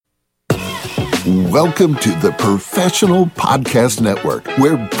Welcome to the Professional Podcast Network,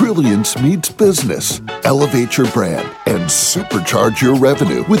 where brilliance meets business. Elevate your brand and supercharge your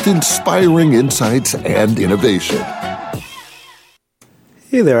revenue with inspiring insights and innovation.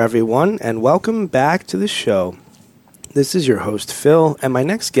 Hey there, everyone, and welcome back to the show. This is your host, Phil, and my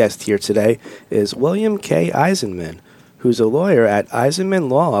next guest here today is William K. Eisenmann, who's a lawyer at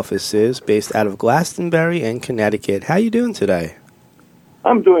Eisenmann Law Offices based out of Glastonbury in Connecticut. How you doing today?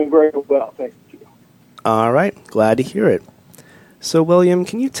 I'm doing very well, thank you. All right, glad to hear it. So, William,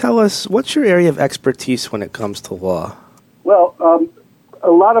 can you tell us what's your area of expertise when it comes to law? Well,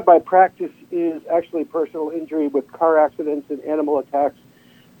 a lot of my practice is actually personal injury with car accidents and animal attacks,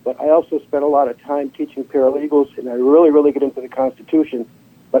 but I also spend a lot of time teaching paralegals, and I really get into the Constitution.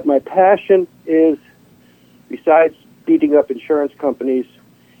 But my passion is, besides beating up insurance companies,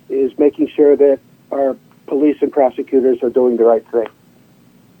 is making sure that our police and prosecutors are doing the right thing.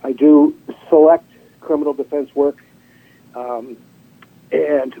 I do select criminal defense work,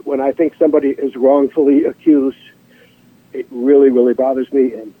 and when I think somebody is wrongfully accused, it really bothers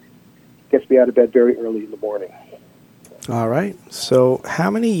me and gets me out of bed very early in the morning. All right. So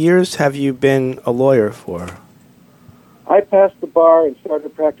how many years have you been a lawyer for? I passed the bar and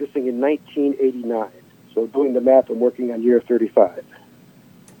started practicing in 1989. So doing the math, I'm working on year 35.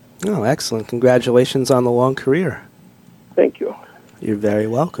 Oh, excellent. Congratulations on the long career. Thank you. You're very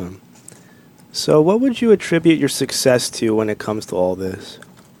welcome. So what would you attribute your success to when it comes to all this?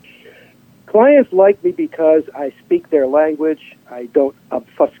 Clients like me because I speak their language. I don't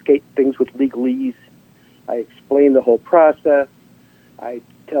obfuscate things with legalese. I explain the whole process. I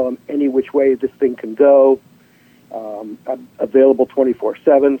tell them any which way this thing can go. I'm available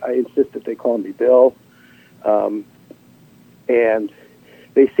 24/7. I insist that they call me Bill. And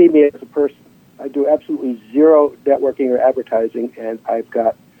they see me as a person. I do absolutely zero networking or advertising, and I've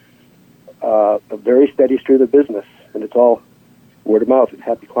got a very steady stream of business, and it's all word of mouth and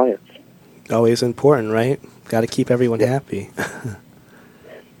happy clients. Always important, right? Got to keep everyone happy.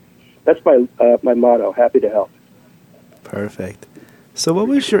 That's my motto, happy to help. Perfect. So what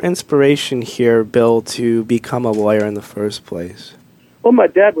was your inspiration here, Bill, to become a lawyer in the first place? Well, my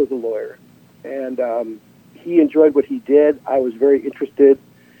dad was a lawyer, and he enjoyed what he did. I was very interested.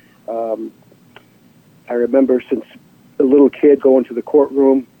 I remember since a little kid going to the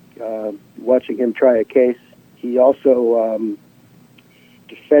courtroom, watching him try a case. He also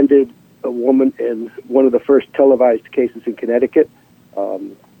defended a woman in one of the first televised cases in Connecticut.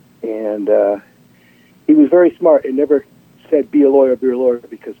 And he was very smart and never said, be a lawyer,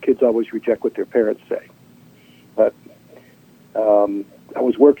 because kids always reject what their parents say. But I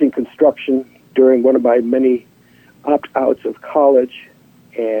was working construction during one of my many opt-outs of college,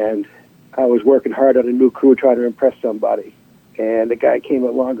 and I was working hard on a new crew trying to impress somebody. And the guy came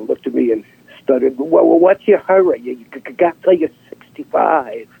along and looked at me and stuttered, well, what's your hurry? You got till you're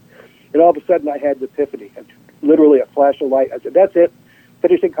 65. And all of a sudden I had an epiphany. Literally a flash of light. I said, that's it.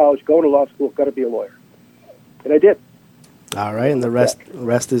 Finishing college, going to law school, got to be a lawyer. And I did. All right, and the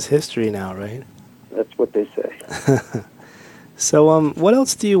rest is history now, right? That's what they say. So what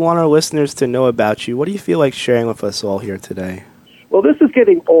else do you want our listeners to know about you? What do you feel like sharing with us all here today? Well, this is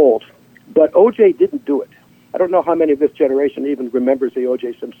getting old, but O.J. didn't do it. I don't know how many of this generation even remembers the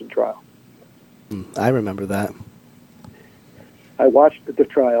O.J. Simpson trial. I remember that. I watched the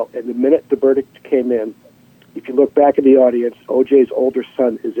trial, and the minute the verdict came in, if you look back in the audience, O.J.'s older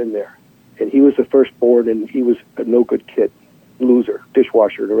son is in there. And he was the firstborn, and he was a no-good kid, loser,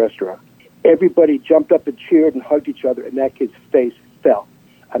 dishwasher in a restaurant. Everybody jumped up and cheered and hugged each other, and that kid's face fell.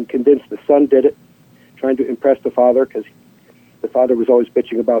 I'm convinced the son did it, trying to impress the father, because the father was always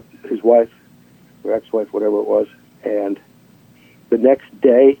bitching about his wife, or ex-wife, whatever it was. And the next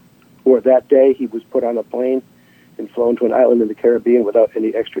day, or that day, he was put on a plane and flown to an island in the Caribbean without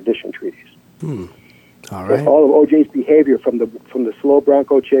any extradition treaties. All right. So all of O.J.'s behavior from the slow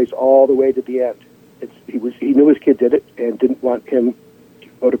Bronco chase all the way to the end, he knew his kid did it and didn't want him to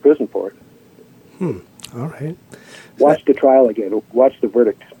go to prison for it. All right. Watch the trial again. Watch the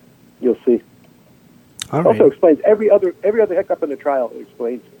verdict. You'll see. All right. Also explains every other hiccup in the trial.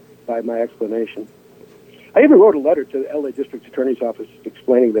 Explains by my explanation. I even wrote a letter to the L.A. District Attorney's Office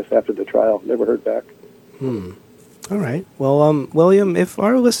explaining this after the trial. Never heard back. All right. Well, William, if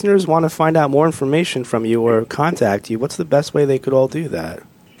our listeners want to find out more information from you or contact you, what's the best way they could all do that?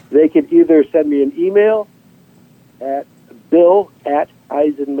 They could either send me an email at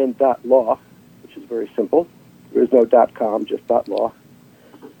bill@eisenmann.law, which is very simple. There is no .com, just .law.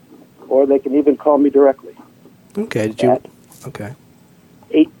 Or they can even call me directly. Okay. Okay.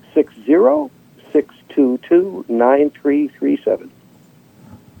 860-622-9337.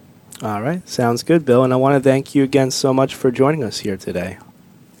 All right. Sounds good, Bill. And I want to thank you again so much for joining us here today.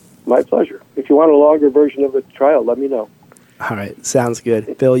 My pleasure. If you want a longer version of the trial, let me know. All right. Sounds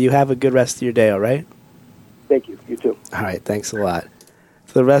good. Bill, you have a good rest of your day, all right? Thank you. You too. All right. Thanks a lot.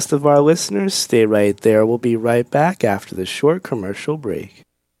 For the rest of our listeners, stay right there. We'll be right back after the short commercial break.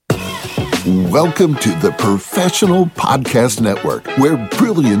 Welcome to the Professional Podcast Network, where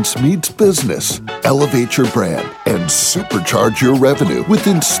brilliance meets business. Elevate your brand and supercharge your revenue with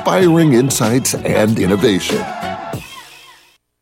inspiring insights and innovation.